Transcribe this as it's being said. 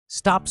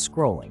Stop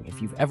scrolling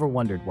if you've ever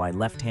wondered why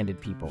left-handed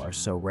people are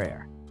so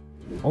rare.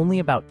 Only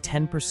about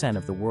 10%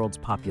 of the world's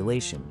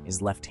population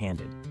is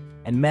left-handed,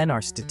 and men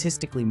are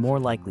statistically more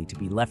likely to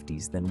be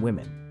lefties than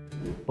women.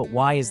 But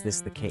why is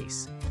this the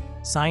case?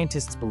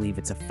 Scientists believe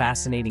it's a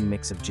fascinating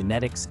mix of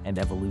genetics and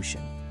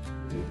evolution.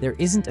 There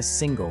isn't a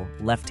single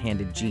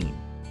left-handed gene,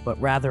 but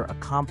rather a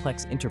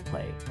complex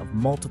interplay of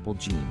multiple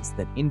genes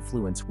that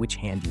influence which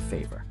hand you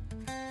favor.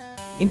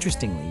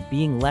 Interestingly,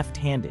 being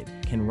left-handed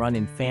can run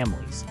in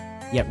families,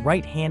 yet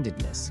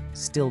right-handedness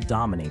still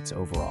dominates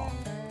overall.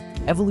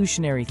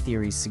 Evolutionary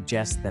theories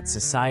suggest that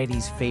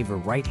societies favor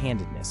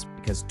right-handedness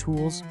because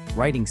tools,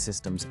 writing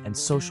systems, and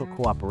social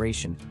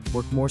cooperation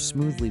work more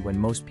smoothly when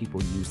most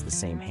people use the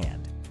same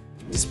hand.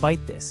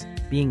 Despite this,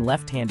 being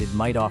left-handed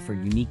might offer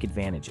unique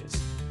advantages.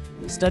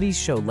 Studies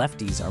show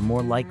lefties are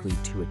more likely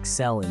to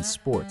excel in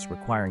sports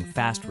requiring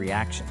fast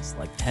reactions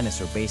like tennis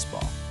or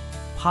baseball,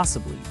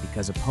 possibly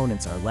because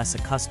opponents are less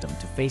accustomed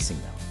to facing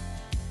them.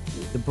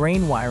 The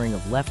brain wiring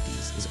of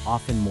lefties is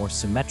often more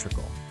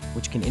symmetrical,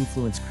 which can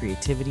influence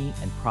creativity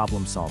and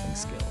problem-solving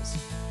skills.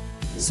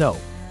 So,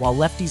 while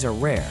lefties are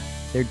rare,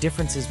 their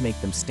differences make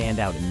them stand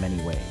out in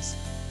many ways.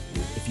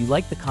 If you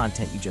like the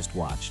content you just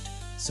watched,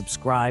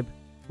 subscribe,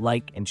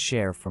 like, and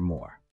share for more.